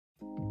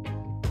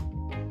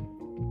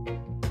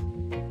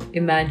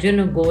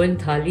Imagine a Goan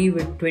Thali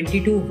with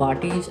 22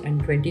 vatis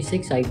and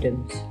 26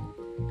 items.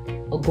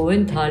 A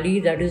Goan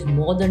Thali that is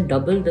more than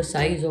double the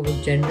size of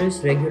a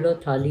generous regular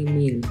Thali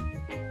meal.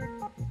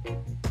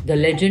 The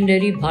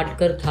legendary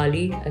Bhatkar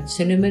Thali at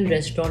Cinnamon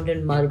Restaurant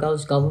in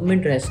Margao's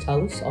Government Rest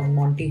House on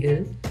Monte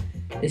Hill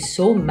is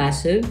so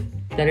massive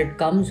that it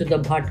comes with a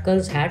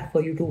Bhatkar's hat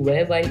for you to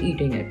wear while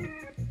eating it,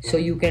 so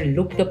you can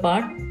look the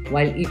part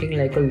while eating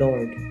like a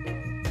lord.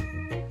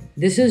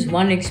 This is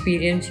one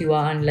experience you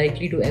are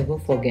unlikely to ever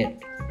forget.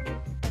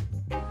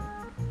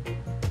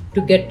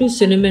 To get to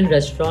Cinnamon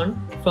Restaurant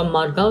from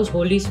Margao's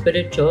Holy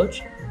Spirit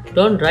Church,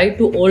 turn right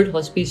to Old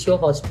Hospicio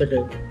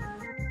Hospital.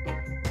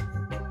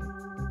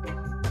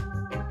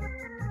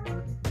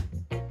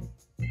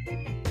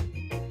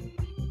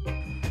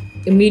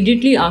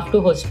 Immediately after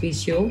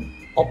Hospicio,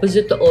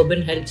 opposite the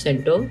Urban Health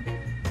Center,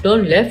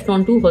 turn left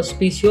onto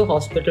Hospicio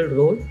Hospital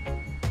Road.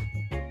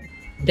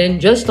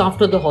 Then just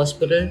after the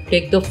hospital,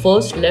 take the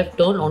first left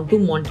turn onto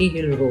Monte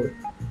Hill Road.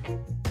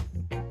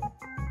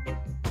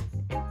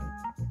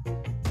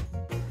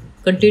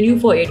 Continue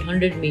for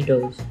 800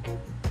 meters.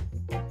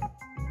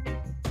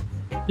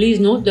 Please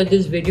note that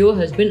this video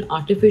has been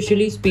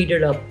artificially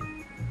speeded up.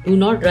 Do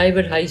not drive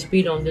at high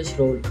speed on this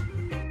road.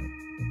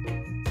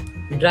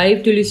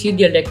 Drive till you see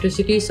the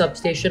electricity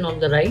substation on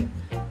the right.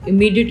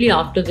 Immediately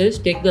after this,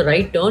 take the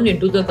right turn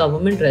into the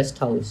government rest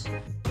house.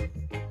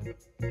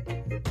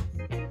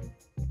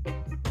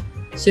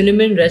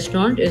 Cinnamon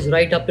Restaurant is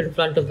right up in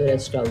front of the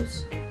rest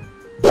house.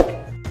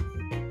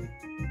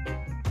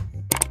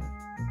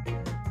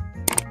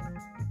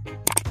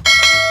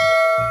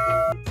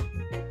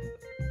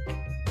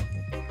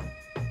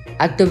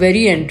 At the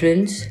very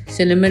entrance,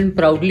 Cinnamon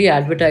proudly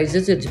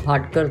advertises its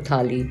Bhatkar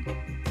Thali.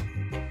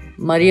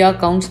 Maria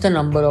counts the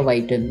number of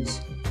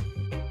items.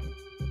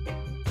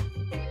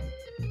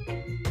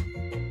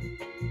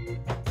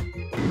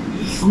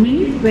 How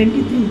many?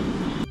 23.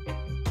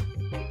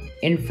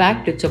 In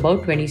fact, it's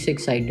about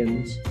 26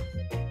 items.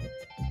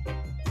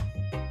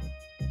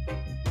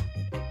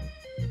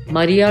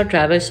 Maria,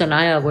 Travis and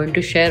I are going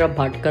to share a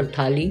Bhatkar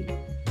Thali.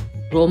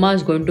 Roma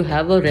is going to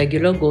have a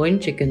regular Goan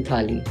chicken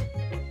Thali.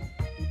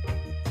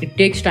 It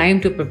takes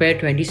time to prepare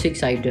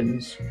 26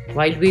 items.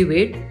 While we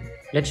wait,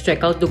 let's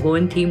check out the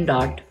Goan themed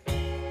art.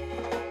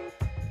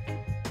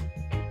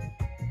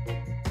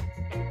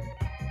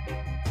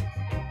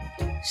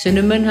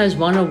 Cinnamon has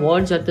won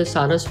awards at the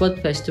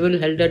Saraswat festival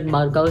held at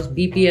Margao's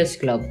BPS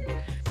Club.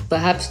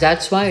 Perhaps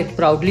that's why it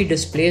proudly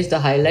displays the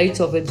highlights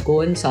of its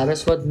Goan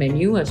Saraswat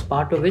menu as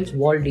part of its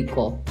wall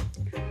decor.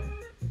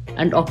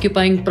 And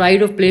occupying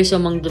pride of place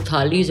among the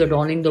thalis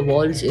adorning the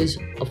walls is,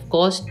 of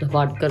course, the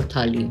Bhatkar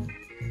Thali.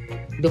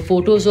 The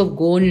photos of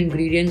Goan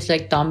ingredients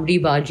like tamdi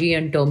bhaji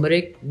and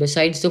turmeric,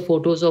 besides the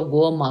photos of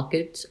Goa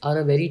markets, are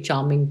a very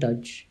charming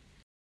touch.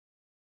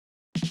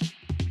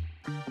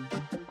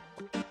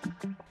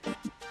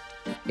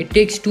 It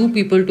takes two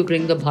people to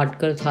bring the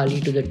Bhatkar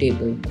Thali to the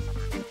table.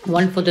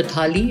 One for the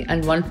thali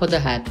and one for the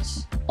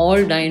hats.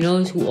 All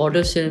diners who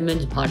order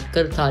Cinnamon's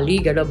Bhatkar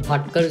Thali get a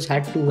Bhatkar's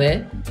hat to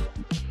wear.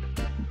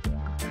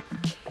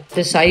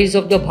 The size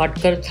of the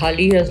Bhatkar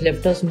Thali has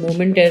left us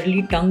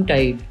momentarily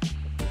tongue-tied.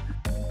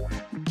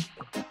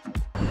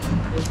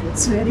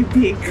 It's very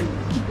big.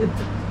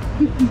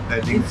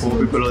 I think 4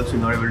 people also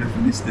not able to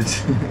finish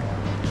this.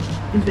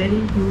 It's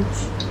very huge.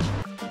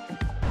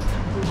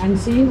 And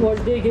see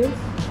what they give?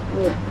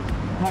 Look,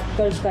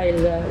 Bhatkar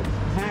style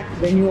hat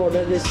when you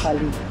order this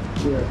thali.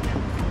 Yeah.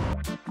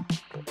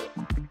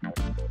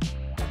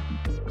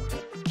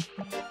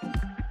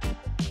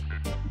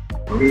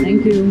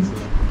 Thank you.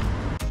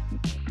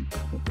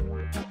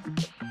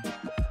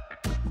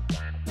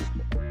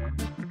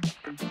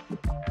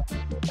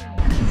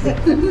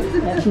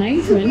 That's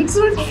nice, man. It's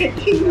not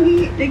getting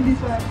me. Take this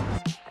one.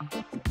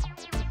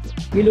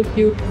 You look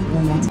cute.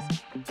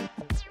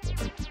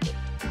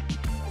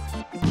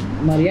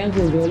 Maria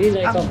is really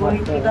like a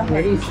Bhatkar.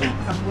 Very sweet.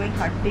 I'm going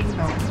hunting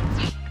now.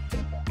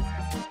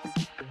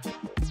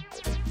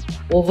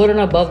 Over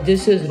and above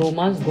this is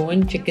Roma's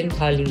Goan chicken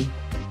thali,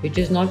 which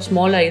is not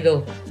small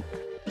either.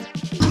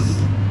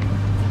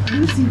 Are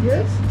you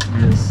serious?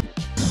 Yes.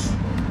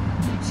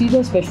 See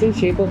the special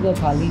shape of the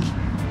thali.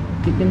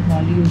 Chicken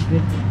thali is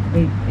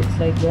big. It's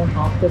like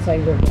half the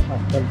size of the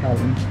Bhatkar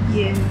thali.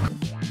 Yeah.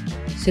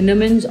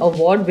 Cinnamon's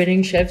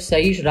award-winning chef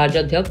Saish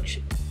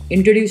Rajadhyaksh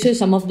introduces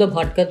some of the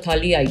Bhatkar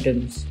Thali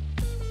items.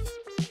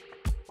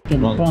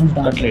 Prawns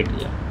cutlet,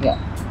 yeah.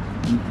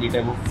 And 3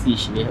 type of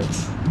fish we have.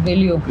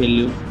 Velio,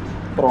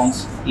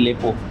 prawns,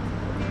 lepo.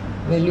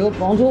 Velio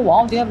prawns. Oh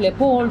wow, they have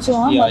lepo also,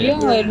 huh? Yeah,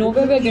 Maria,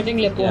 nowhere we're getting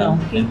lepo now.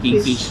 And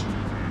kingfish.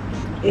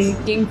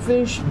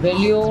 Kingfish,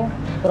 velio,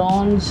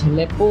 prawns,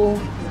 lepo,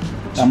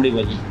 Tamdi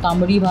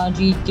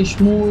bhaji,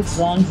 kishmoor,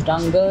 prawns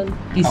dangar,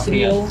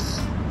 tisrio,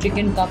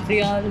 chicken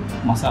kaprial,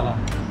 masala,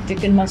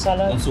 chicken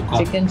masala,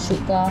 chicken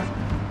sukka,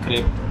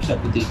 crepe,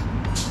 shakuti,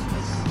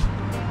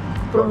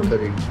 Prawn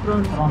curry.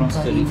 prawn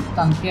curry,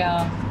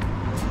 tankya.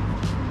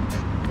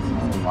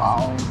 Oh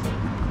wow.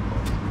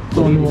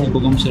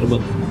 Kokum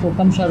sharbat,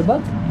 Kokum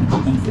sharbat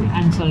kokum free.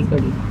 and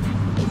salkadi.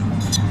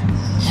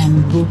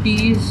 And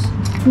rotis,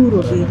 Two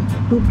roti.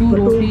 two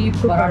roti,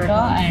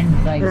 paratha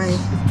and rice.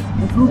 Rice.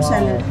 A fruit Wow.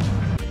 salad.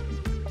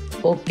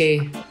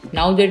 Okay,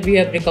 now that we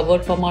have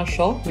recovered from our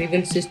shock, we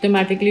will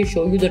systematically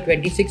show you the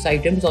 26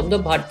 items on the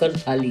Bhatkar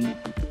Thali.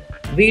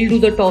 We'll do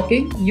the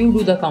talking, you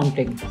do the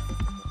counting.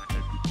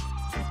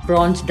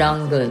 Prawns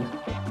dangal,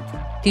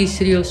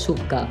 tisrio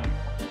sukka,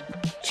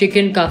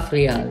 chicken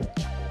kafrial,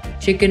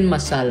 chicken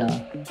masala,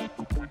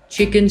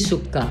 chicken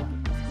sukka,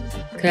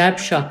 crab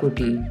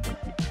shakuti,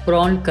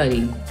 prawn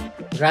curry,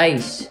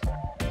 rice,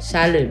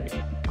 salad,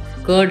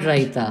 curd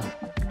raita,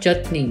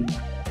 chutney,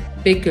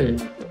 pickle,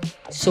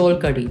 sol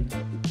curry,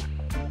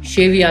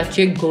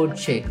 sheviache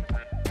godche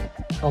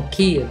or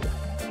kheer,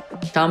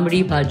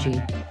 tambdi bhaji,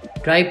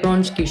 dry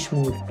prawns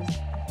kishmoor,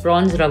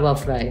 prawns rava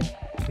fry,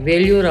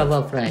 velio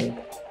rava fry,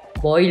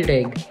 boiled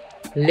egg,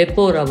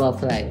 lepo rava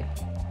fry,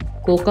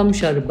 kokum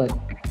sharbat,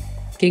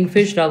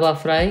 kingfish rava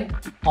fry,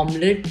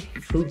 omelette,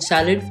 fruit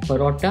salad,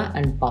 paratha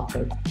and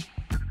papad.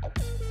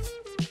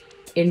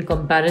 In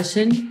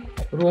comparison,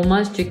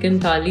 Roma's chicken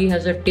thali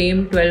has a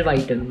tame 12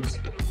 items.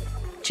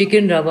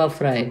 Chicken rava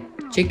fry,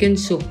 chicken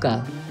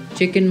sukka,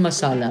 chicken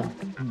masala,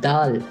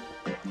 dal,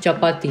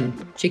 chapati,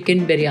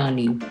 chicken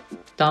biryani,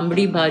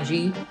 tambdi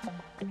bhaji,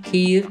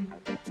 kheer,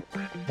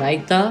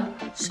 raita,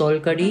 sol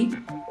curry,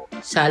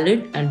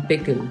 salad and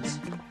pickles.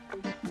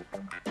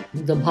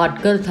 The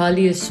Bhatkar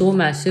Thali is so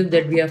massive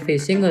that we are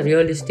facing a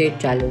real estate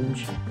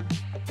challenge.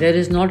 There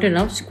is not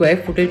enough square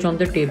footage on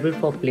the table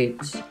for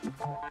plates.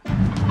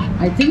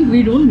 I think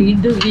we don't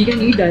need this, we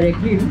can eat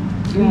directly.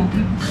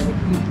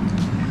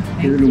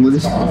 Can you remove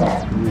this?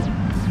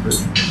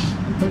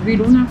 But we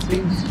don't have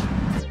plates.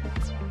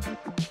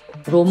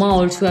 Roma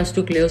also has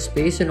to clear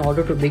space in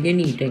order to begin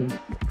eating.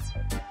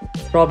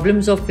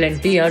 Problems of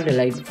plenty are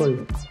delightful.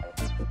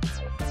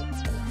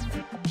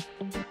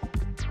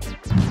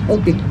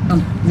 Okay,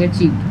 come,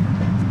 let's eat.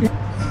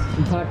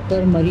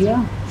 Bhatkar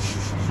Maria,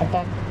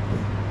 attack.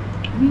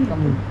 Come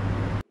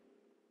on.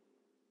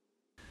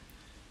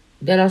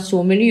 There are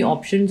so many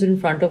options in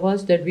front of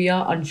us that we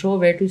are unsure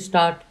where to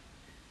start.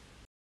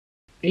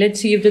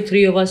 Let's see if the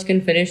three of us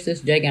can finish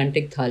this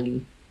gigantic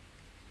thali.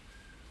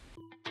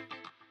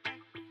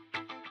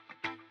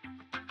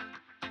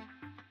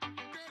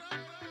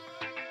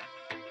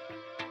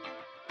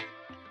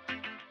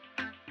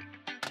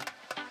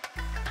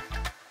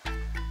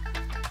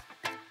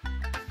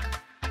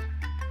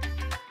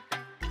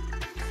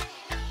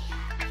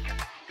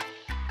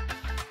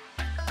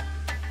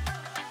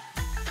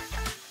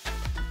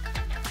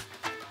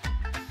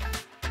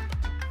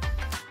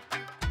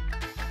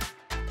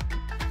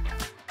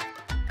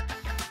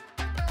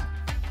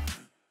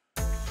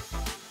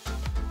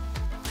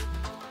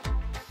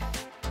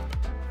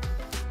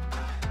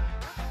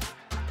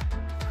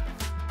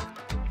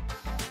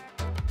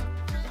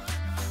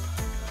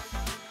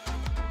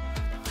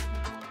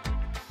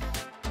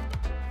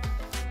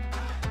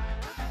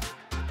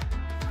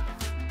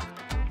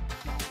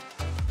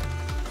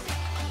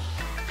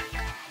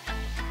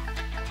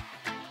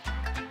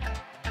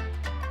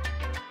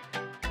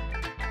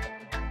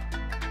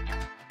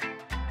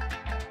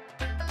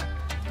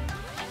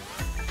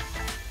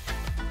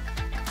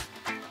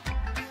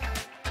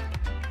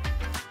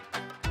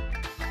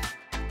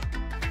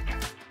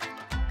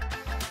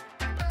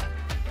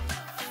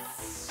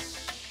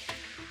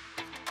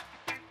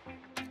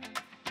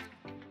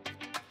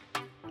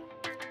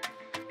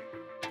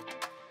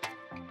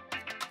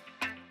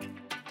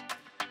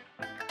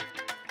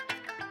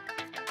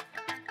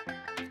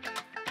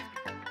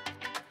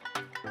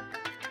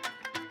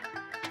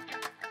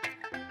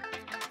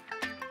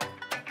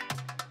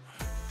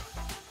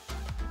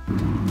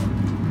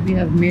 We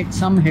have made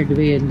some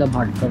headway in the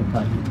Bhatkar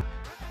Thali.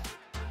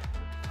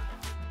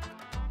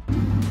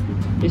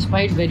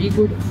 Despite very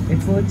good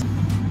efforts,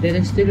 there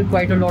is still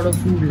quite a lot of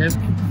food left,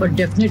 but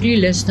definitely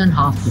less than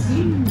half the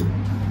food.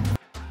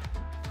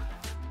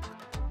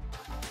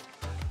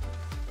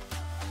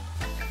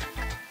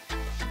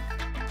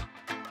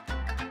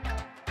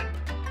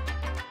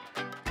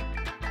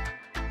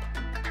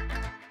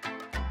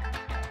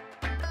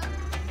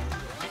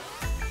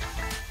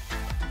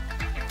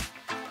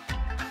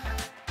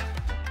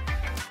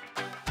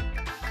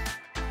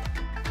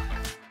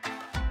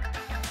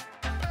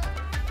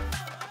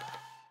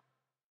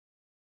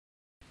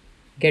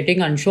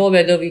 Getting unsure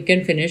whether we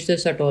can finish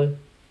this at all.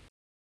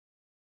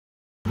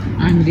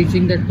 I'm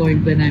reaching that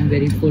point when I'm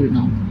very full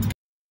now.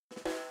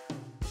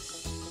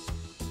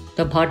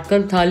 The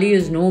Bhatkar Thali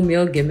is no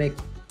mere gimmick.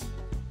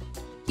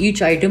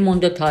 Each item on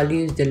the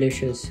thali is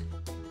delicious.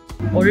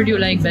 What did you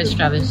like best,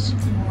 Travis?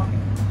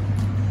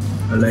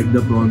 I like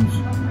the prawns.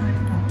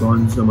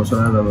 Prawns, the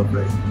masala rava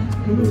fry.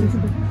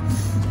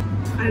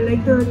 I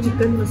like the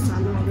chicken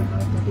masala.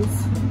 That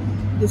is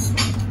this.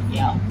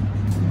 Yeah.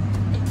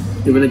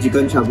 Even the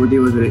chicken shakuti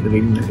was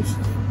really nice.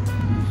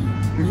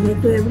 I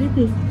like to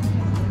everything.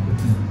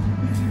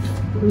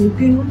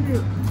 Looking only.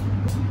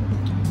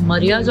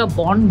 Maria's a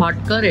born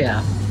Bhatkar,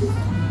 yeah.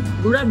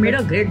 Dude, I made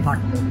a great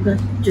Bhatkar. The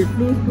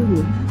chutney is too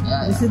good.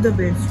 Yeah. This is the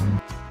best.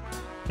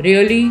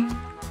 Really,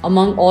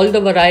 Among all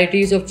the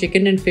varieties of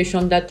chicken and fish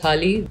on that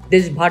thali,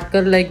 this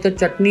Bhatkar liked the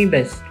chutney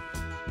best.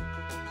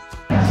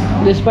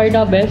 Despite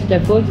our best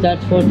efforts,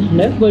 that's what's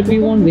left, but we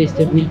won't waste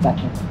it, we'll pack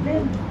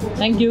it.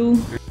 Thank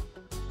you.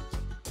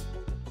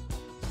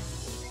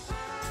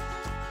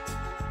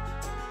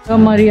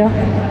 Maria,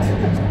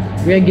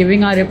 we are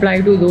giving our reply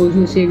to those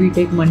who say we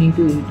take money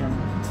to eat.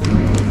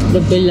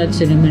 The bill at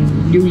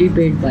Cinnamon, duly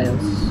paid by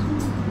us.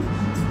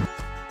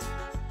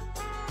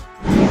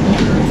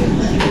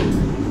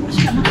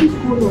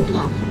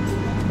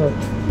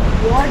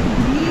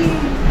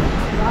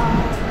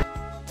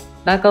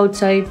 Back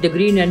outside, the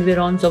green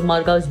environs of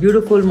Margao's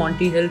beautiful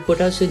Monte Hill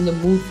put us in the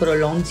mood for a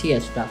long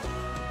siesta.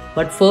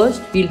 But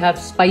first, we'll have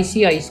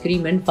spicy ice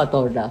cream in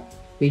Fatorda.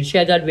 We'll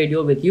share that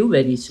video with you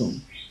very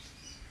soon.